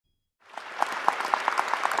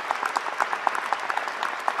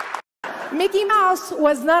Mickey Mouse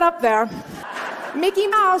was not up there. Mickey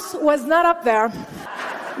Mouse was not up there.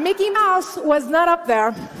 Mickey Mouse was not up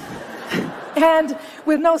there. And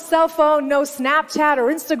with no cell phone, no Snapchat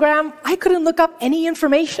or Instagram, I couldn't look up any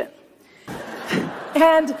information.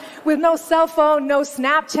 And with no cell phone, no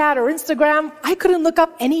Snapchat or Instagram, I couldn't look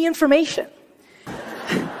up any information.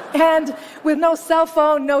 And with no cell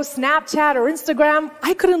phone, no Snapchat or Instagram,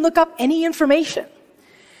 I couldn't look up any information.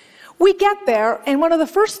 We get there, and one of the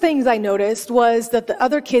first things I noticed was that the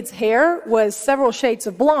other kid's hair was several shades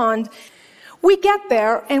of blonde. We get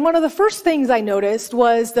there, and one of the first things I noticed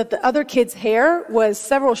was that the other kid's hair was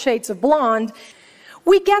several shades of blonde.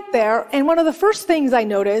 We get there, and one of the first things I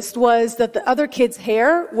noticed was that the other kid's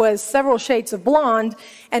hair was several shades of blonde,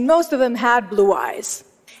 and most of them had blue eyes.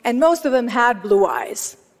 And most of them had blue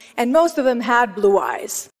eyes. And most of them had blue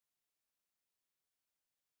eyes.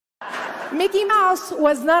 Mickey Mouse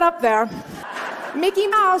was not up there. Mickey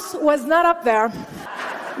Mouse was not up there.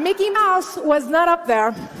 Mickey Mouse was not up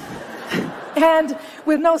there. And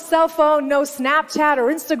with no cell phone, no Snapchat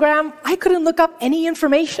or Instagram, I couldn't look up any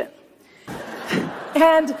information.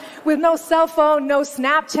 And with no cell phone, no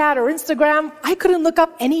Snapchat or Instagram, I couldn't look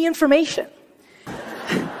up any information.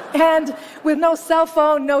 And with no cell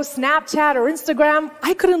phone, no Snapchat or Instagram,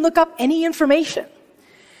 I couldn't look up any information.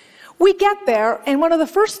 We get there, and one of the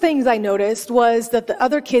first things I noticed was that the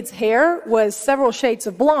other kid's hair was several shades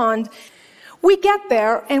of blonde. We get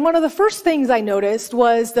there, and one of the first things I noticed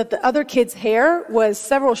was that the other kid's hair was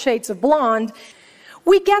several shades of blonde.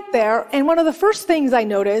 We get there, and one of the first things I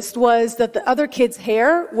noticed was that the other kid's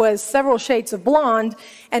hair was several shades of blonde,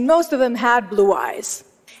 and most of them had blue eyes.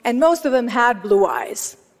 And most of them had blue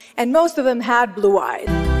eyes. And most of them had blue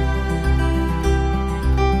eyes.